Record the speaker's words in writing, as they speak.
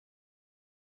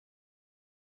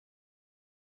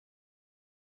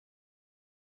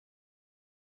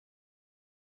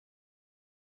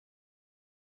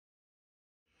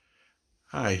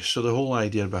Hi, so the whole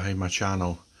idea behind my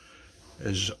channel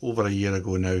is over a year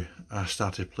ago now I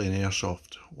started playing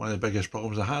Airsoft. One of the biggest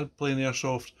problems I had playing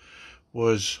Airsoft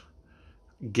was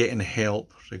getting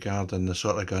help regarding the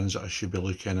sort of guns that I should be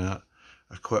looking at,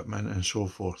 equipment and so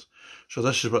forth. So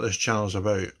this is what this channel is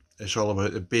about. It's all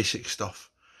about the basic stuff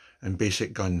and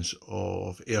basic guns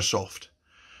of Airsoft.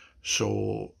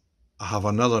 So I have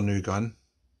another new gun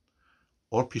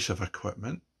or piece of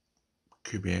equipment,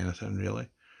 could be anything really,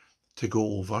 to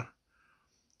go over.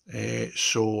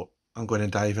 So I'm going to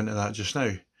dive into that just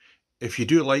now. If you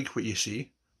do like what you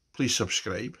see, please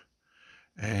subscribe,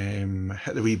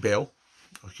 hit the wee bell,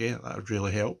 okay, that would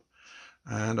really help,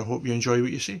 and I hope you enjoy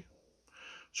what you see.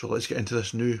 So let's get into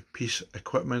this new piece of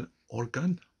equipment or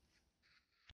gun.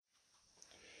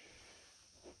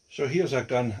 So here's a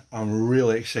gun I'm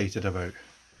really excited about.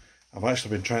 I've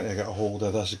actually been trying to get a hold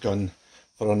of this gun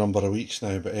for a number of weeks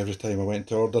now, but every time I went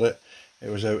to order it, it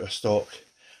was out of stock.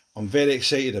 I'm very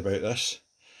excited about this.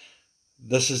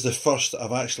 This is the first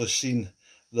I've actually seen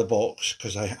the box,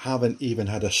 because I haven't even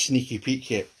had a sneaky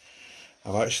peek yet.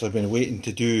 I've actually been waiting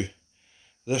to do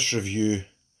this review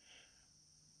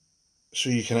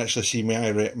so you can actually see my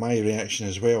reaction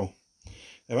as well.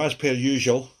 Now, as per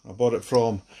usual, I bought it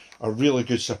from a really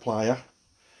good supplier,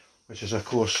 which is of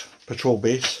course Patrol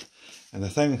Base. And the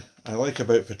thing I like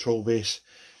about Patrol Base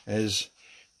is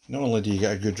not only do you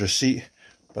get a good receipt,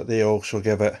 but they also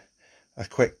give it a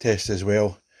quick test as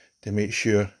well to make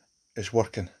sure it's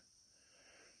working.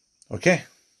 Okay,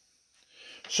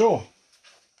 so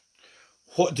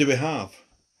what do we have?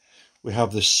 We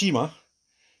have the Cyma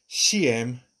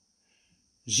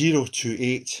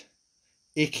CM.028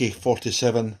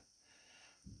 AK-47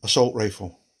 assault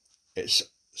rifle. It's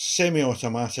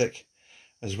semi-automatic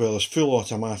as well as full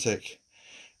automatic,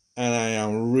 and I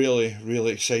am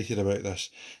really excited about this.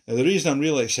 Now, the reason I'm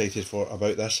really excited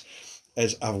about this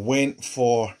is I went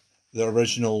for the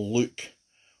original look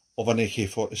of an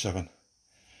AK-47.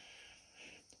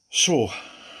 So,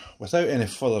 without any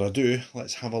further ado,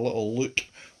 let's have a little look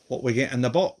what we get in the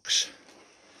box.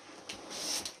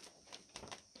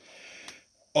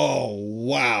 Oh,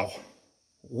 wow.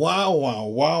 Wow.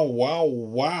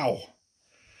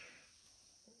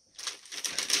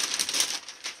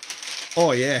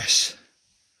 Oh, yes.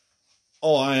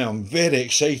 Oh, I am very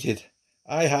excited,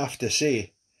 I have to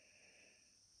say.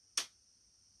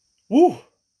 Woo!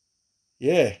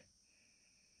 Yeah.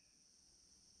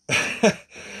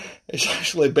 It's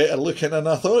actually better looking than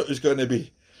I thought it was going to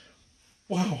be.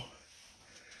 Wow.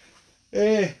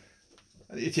 I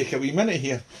need to take a wee minute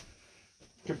here.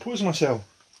 Compose myself.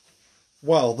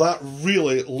 Wow, that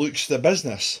really looks the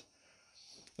business.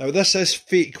 Now, this is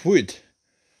fake wood,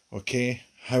 okay?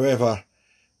 However,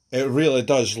 it really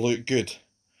does look good.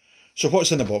 So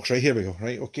what's in the box? Right, here we go.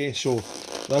 Right, okay, so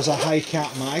there's a high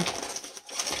cap mag.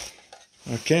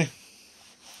 Okay.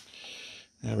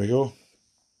 There we go.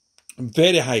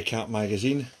 Very high cap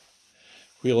magazine.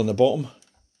 Wheel on the bottom.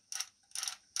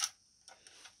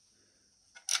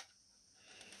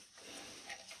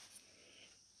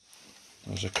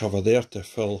 There's a cover there to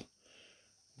fill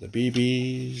the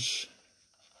BBs.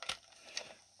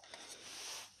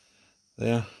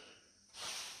 There.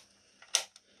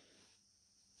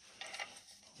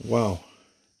 Wow.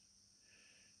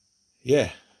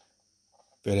 Yeah.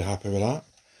 Very happy with that.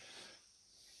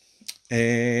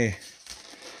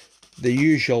 The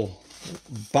usual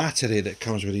battery that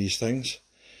comes with these things.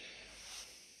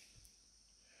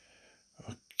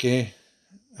 Okay.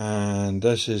 And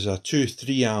this is a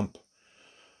 2-3 amp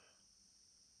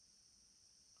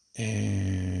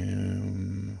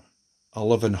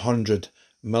 1100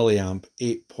 milliamp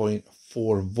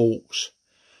 8.4 volts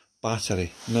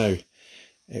battery. Now,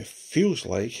 it feels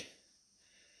like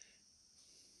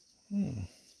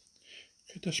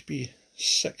could this be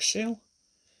 6 cell?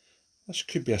 This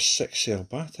could be a 6 cell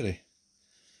battery,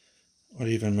 or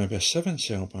even maybe a 7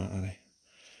 cell battery.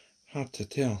 Hard to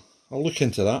tell. I'll look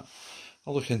into that.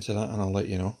 And I'll let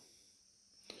you know.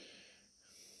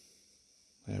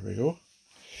 There we go.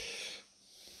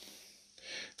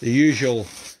 The usual,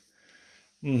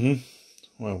 well,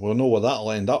 we'll know where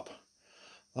that'll end up.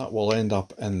 That will end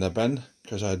up in the bin,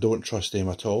 because I don't trust them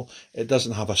at all. It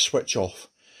doesn't have a switch off.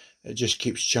 It just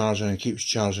keeps charging and keeps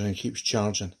charging and keeps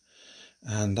charging.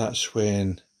 And that's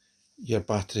when your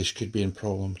batteries could be in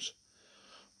problems.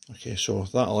 Okay, so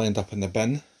that'll end up in the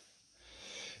bin.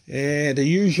 The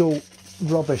usual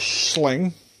rubbish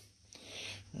sling.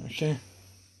 Okay.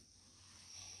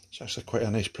 It's actually quite a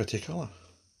nice pretty colour.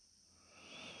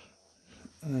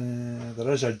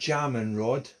 There is a jamming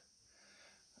rod,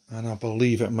 and I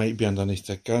believe it might be underneath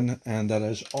the gun, and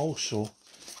there is also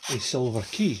a silver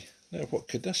key. Now what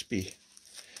could this be?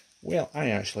 Well, I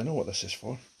actually know what this is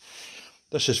for.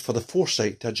 This is for the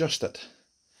foresight to adjust it.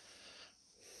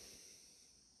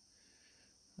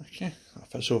 Okay, that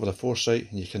fits over the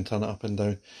foresight and you can turn it up and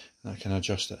down and that can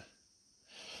adjust it.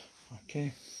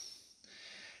 Okay,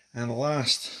 and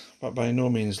last but by no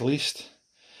means least,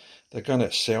 the gun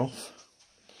itself.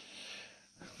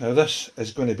 Now this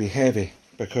is going to be heavy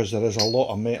because there is a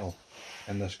lot of metal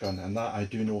in this gun, and that I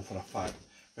do know for a fact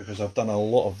because I've done a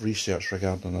lot of research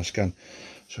regarding this gun.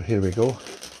 So here we go.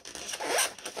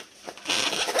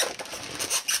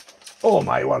 Oh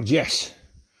my word, yes.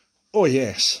 Oh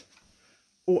yes.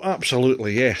 Oh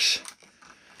absolutely yes.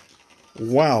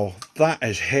 Wow, that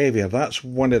is heavier. That's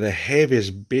one of the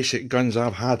heaviest basic guns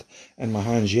I've had in my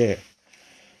hands yet.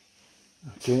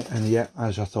 Okay, and yet,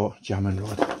 as I thought, jamming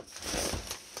rod.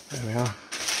 There we are.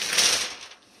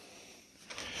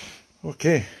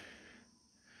 Okay,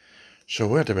 so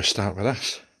where do we start with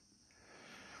this?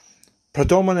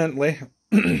 Predominantly,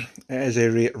 it is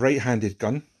a right-handed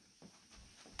gun.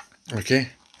 Okay.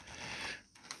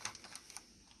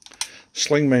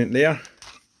 Sling mount there.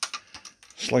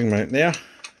 Sling mount there.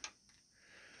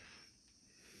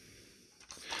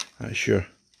 That's your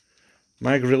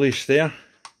mag release there.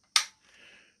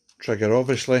 Trigger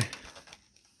obviously.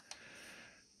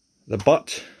 The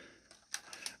butt.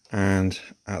 And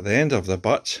at the end of the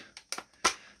butt,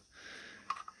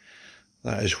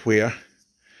 that is where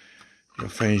you'll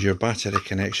find your battery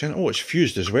connection. Oh, it's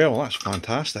fused as well. That's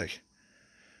fantastic.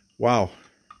 Wow.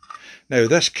 Now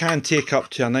this can take up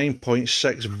to a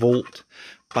 9.6 volt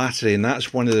battery, and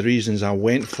that's one of the reasons I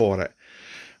went for it.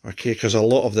 Okay, because a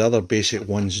lot of the other basic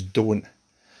ones don't.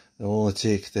 They'll only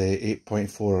take the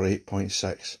 8.4 or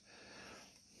 8.6.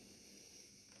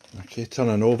 Okay,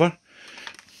 turning over.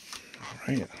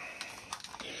 Alright.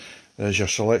 There's your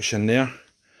selection there.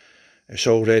 It's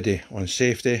already on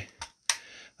safety.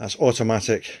 That's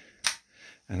automatic,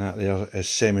 and that there is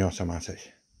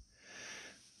semi-automatic.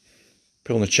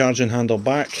 Pulling the charging handle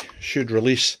back should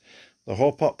release the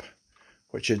hop up,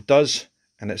 which it does,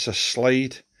 and it's a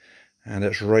slide, and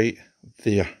it's right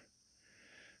there.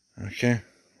 Okay,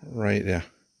 right there.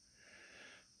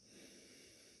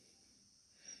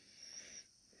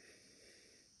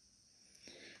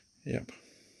 Yep.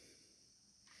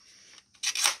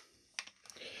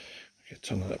 Okay,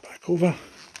 turning it back over.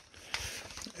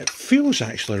 It feels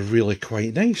actually really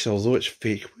quite nice, although it's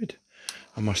fake wood,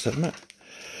 I must admit.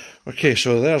 Okay,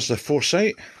 so there's the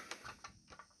foresight.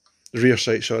 The rear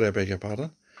sight, sorry, I beg your pardon.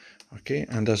 Okay,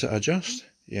 and does it adjust?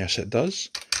 Yes, it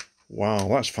does. Wow,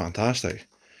 that's fantastic.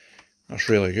 That's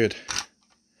really good.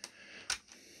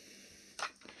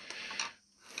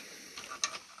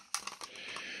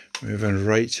 Moving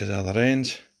right to the other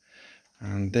end,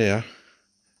 and there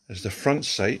is the front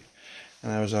sight.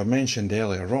 And as I mentioned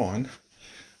earlier on,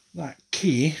 that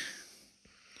key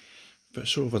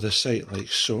fits over the sight like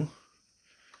so,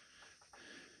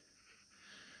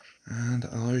 and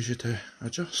allows you to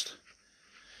adjust.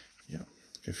 Yeah,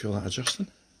 you can feel that adjusting.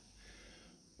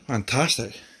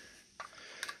 Fantastic.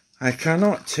 I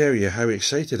cannot tell you how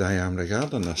excited I am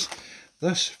regarding this.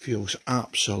 This feels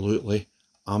absolutely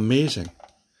amazing.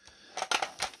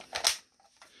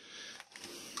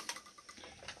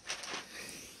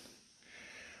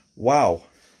 Wow.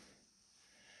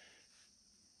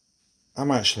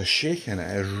 I'm actually shaking.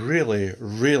 It is really,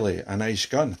 really a nice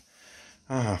gun,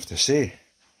 I have to say.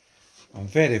 I'm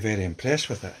very, very impressed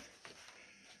with it.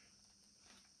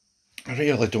 I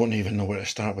really don't even know where to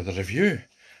start with the review.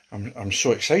 I'm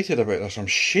so excited about this. I'm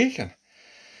shaking.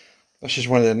 This is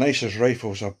one of the nicest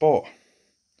rifles I've bought.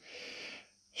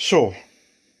 So,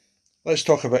 let's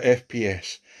talk about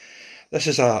FPS. This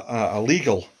is a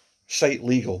legal, sight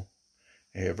legal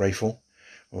rifle.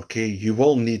 Okay, you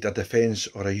will need a defence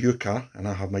or a UCAR, and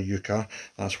I have my UCAR.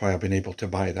 That's why I've been able to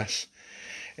buy this.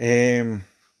 It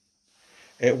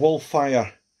will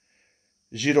fire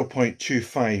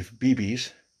 0.25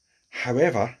 BBs.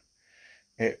 However,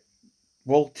 it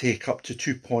will take up to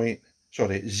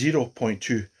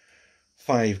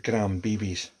 0.25 gram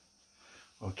BBs.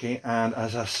 Okay, and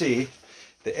as I say,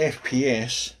 the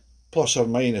FPS plus or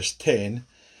minus 10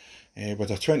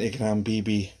 with a 20 gram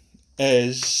BB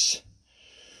is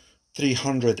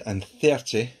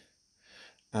 330,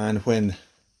 and when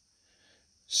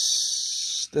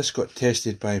this got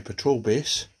tested by Patrol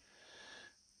Base,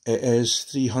 it is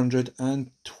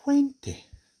 320.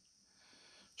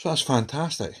 So that's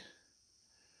fantastic.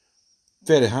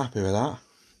 Very happy with that.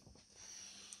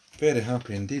 Very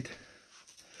happy indeed.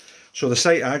 So the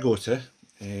site I go to,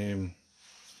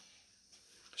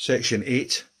 section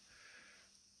 8,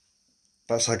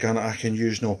 that's a gun that I can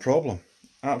use no problem.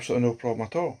 Absolutely no problem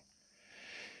at all.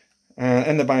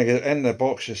 And in the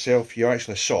box itself, you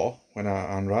actually saw when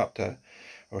I unwrapped it.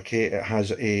 Okay, it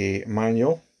has a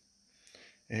manual.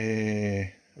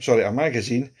 Sorry, a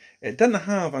magazine. It didn't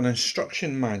have an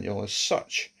instruction manual as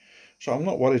such, so I'm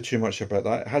not worried too much about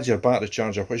that. It has your battery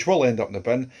charger, which will end up in the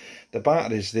bin. The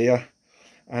battery's there,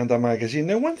 and a magazine.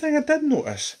 Now, one thing I did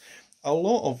notice, a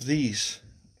lot of these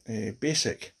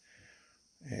basic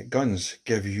guns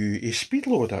give you a speed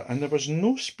loader, and there was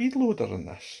no speed loader in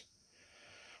this.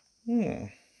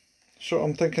 So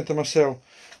I'm thinking to myself,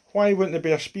 why wouldn't there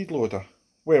be a speed loader?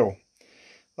 Well,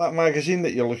 that magazine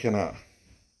that you're looking at,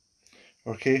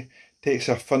 okay, takes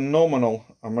a phenomenal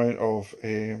amount of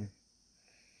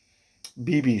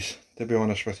BBs, to be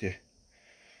honest with you.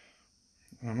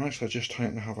 And I'm actually just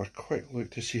trying to have a quick look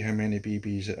to see how many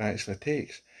BBs it actually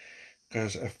takes.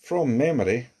 Because from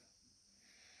memory,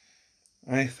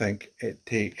 I think it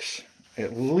takes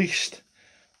at least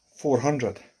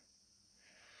 400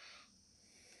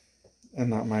 in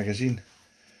that magazine.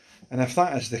 And if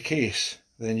that is the case,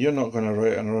 then you're not going to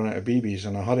run out of BBs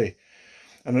in a hurry.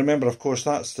 And remember, of course,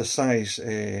 that's the size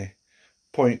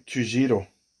 0.20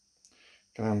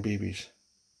 gram BBs.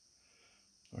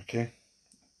 Okay.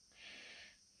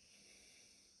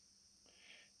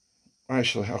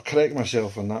 Actually, I'll correct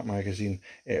myself on that magazine.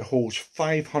 It holds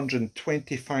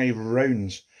 525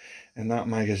 rounds in that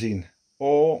magazine.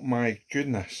 Oh my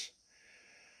goodness.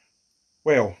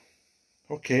 Well,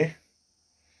 okay.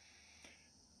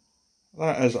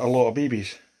 That is a lot of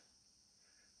BBs.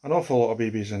 An awful lot of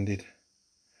BBs indeed.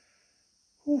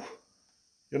 Whew.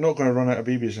 You're not going to run out of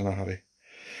BBs in a hurry.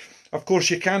 Of course,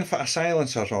 you can fit a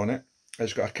silencer on it.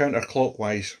 It's got a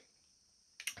counterclockwise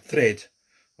thread.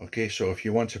 Okay, so if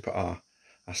you want to put a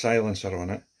silencer on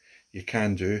it, you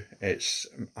can do. It's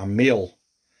a male,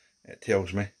 it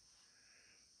tells me.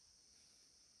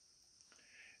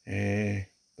 The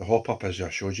hop up, as I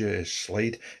showed you, is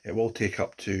slide. It will take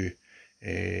up to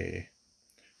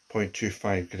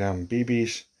 0.25 gram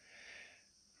BBs.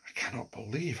 I cannot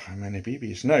believe how many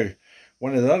BBs. Now,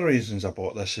 one of the other reasons I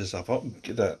bought this is that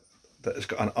it's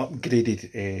got an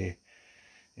upgraded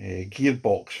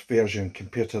gearbox version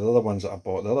compared to the other ones that I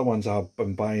bought. The other ones I've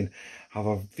been buying have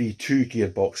a V2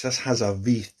 gearbox. This has a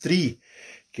V3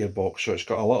 gearbox, so it's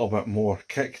got a little bit more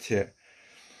kick to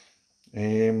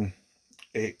it.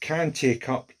 It can take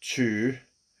up to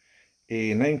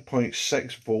a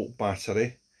 9.6 volt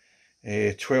battery,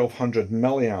 1200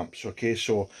 milliamps. Okay,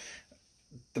 so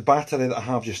the battery that I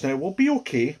have just now will be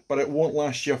okay, but it won't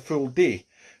last you a full day.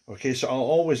 Okay, so I'll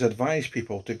always advise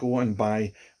people to go and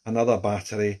buy another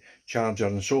battery, charger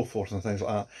and so forth and things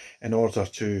like that in order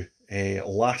to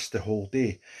last the whole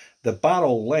day. The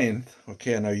barrel length,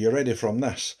 okay, now you're ready from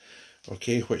this,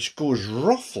 okay, which goes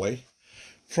roughly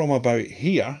from about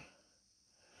here,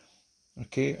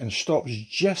 okay, and stops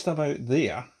just about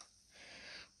there,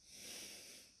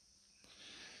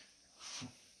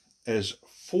 is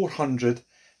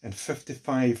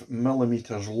 455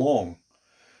 millimeters long.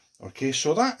 Okay,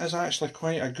 so that is actually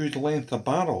quite a good length of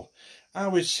barrel. I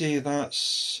would say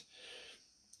that's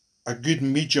a good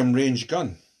medium range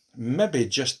gun. Maybe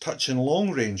just touching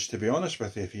long range, to be honest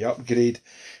with you, if you upgrade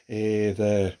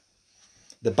the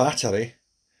battery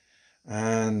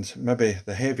and maybe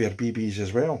the heavier BBs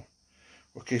as well.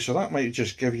 Okay, so that might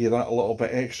just give you that little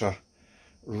bit extra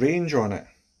range on it.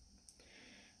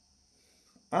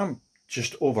 I'm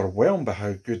just overwhelmed by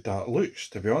how good that looks,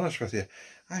 to be honest with you.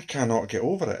 I cannot get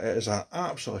over it. It is an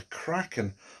absolutely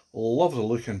cracking, lovely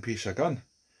looking piece of gun.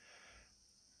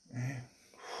 I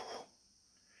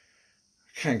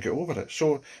can't get over it.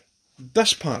 So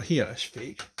this part here is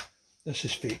fake. This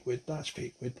is fake wood, that's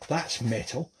fake wood, that's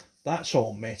metal, that's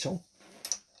all metal,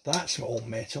 that's all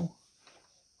metal.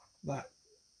 That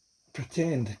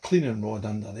pretend cleaning rod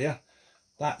under there,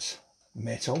 that's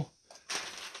metal.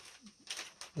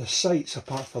 The sights,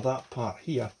 apart from that part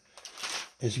here,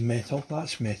 is metal,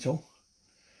 that's metal.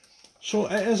 So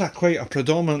it is quite a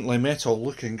predominantly metal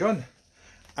looking gun,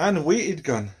 and weighted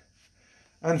gun,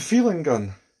 and feeling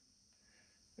gun.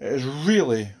 It is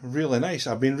really, really nice.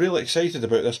 I've been really excited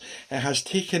about this. It has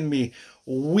taken me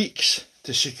weeks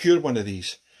to secure one of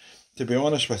these, to be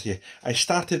honest with you. I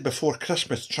started before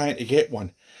Christmas trying to get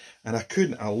one, and I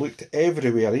couldn't. I looked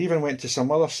everywhere. I even went to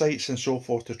some other sites and so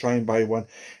forth to try and buy one,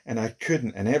 and I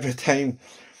couldn't. And every time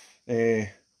one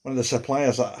of the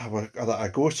suppliers that I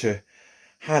go to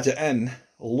had it in,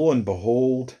 lo and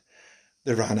behold,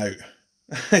 they ran out.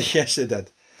 Yes, they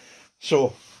did.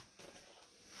 So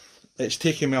it's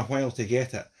taken me a while to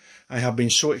get it. I have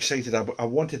been so excited. I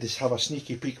wanted to have a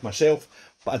sneaky peek myself,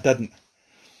 but I didn't,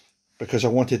 because I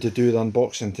wanted to do the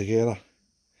unboxing together.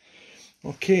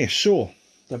 Okay, so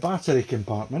the battery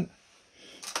compartment.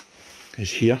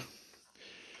 is here.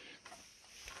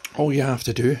 All you have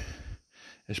to do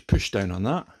is push down on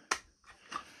that,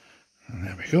 and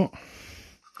there we go,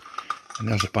 and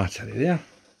there's a battery there.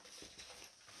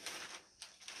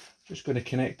 Just going to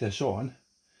connect this on.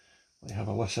 Let me have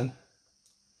a listen.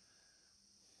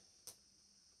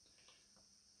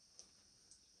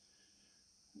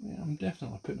 Yeah, I'm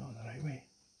definitely putting it on the right way.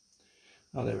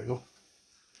 Oh, there we go.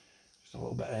 Just a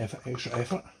little bit of extra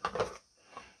effort.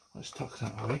 Let's tuck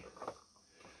that away.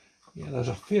 Yeah, there's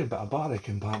a fair bit of battery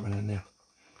compartment in there.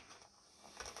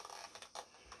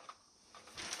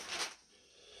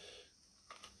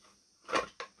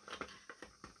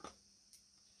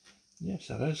 Yes,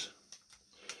 there is.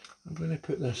 I'm going to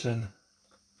put this in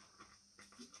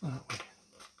that way.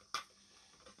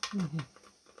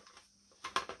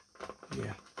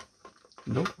 Yeah.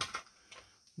 Nope.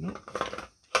 Nope.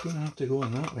 It's going to have to go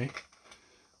in that way.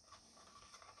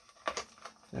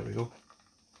 There we go.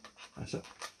 That's it.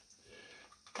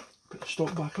 Put the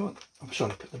stock back on. I'm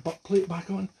sorry, put the butt plate back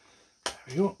on. There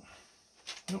we go.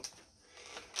 Nope.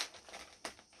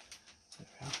 There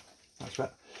we are. That's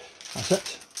it. That's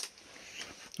it.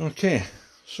 Okay,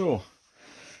 so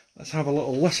let's have a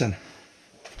little listen.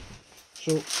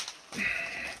 So,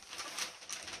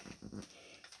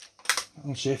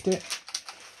 on safety.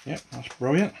 Yep, that's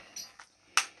brilliant.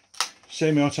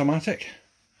 Semi-automatic.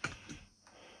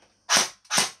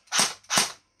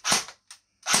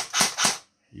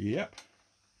 Yep.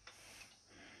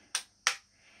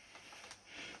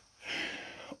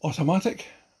 Automatic.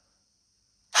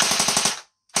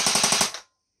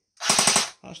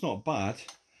 That's not bad.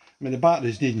 I mean, the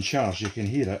battery's needing charge, you can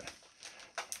hear it.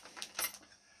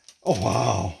 Oh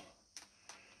wow.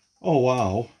 Oh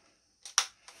wow.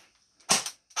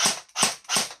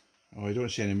 Oh, I don't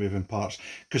see any moving parts,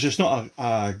 because it's not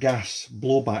a gas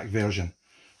blowback version,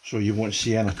 so you won't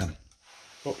see anything.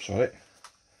 Oh, sorry.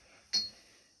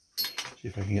 See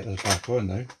if I can get this back on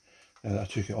now that I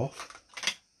took it off.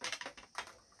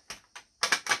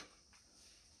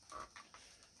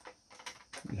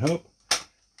 Nope.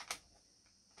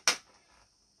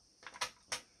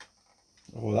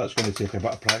 Oh, that's going to take a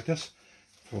bit of practice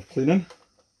for cleaning.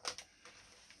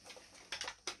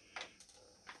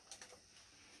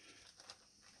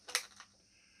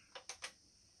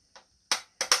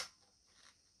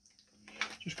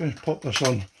 Just going to pop this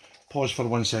on pause for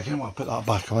 1 second while I put that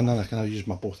back on, and I can now use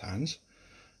my both hands.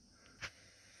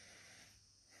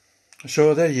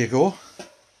 So there you go.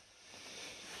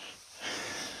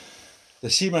 The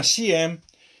Cyma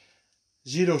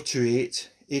CM.028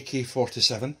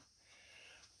 AK-47,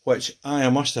 which I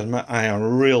must admit I am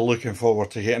really looking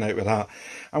forward to getting out with that.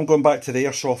 I'm going back to the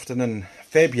Airsofting in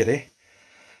February.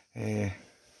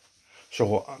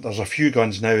 So there's a few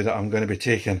guns now that I'm going to be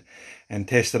taking and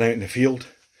testing out in the field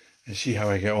and see how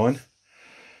I get on.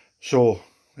 So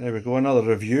there we go, another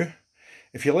review.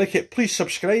 If you like it, please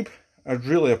subscribe. I'd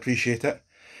really appreciate it.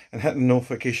 And hit the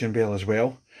notification bell as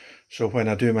well. So when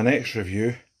I do my next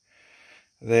review,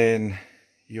 then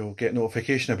you'll get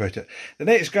notification about it. The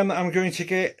next gun that I'm going to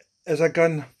get is a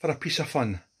gun for a piece of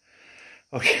fun.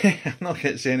 Okay, I'm not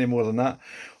going to say any more than that.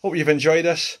 Hope you've enjoyed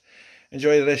this.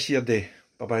 Enjoy the rest of your day.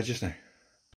 Bye bye just now.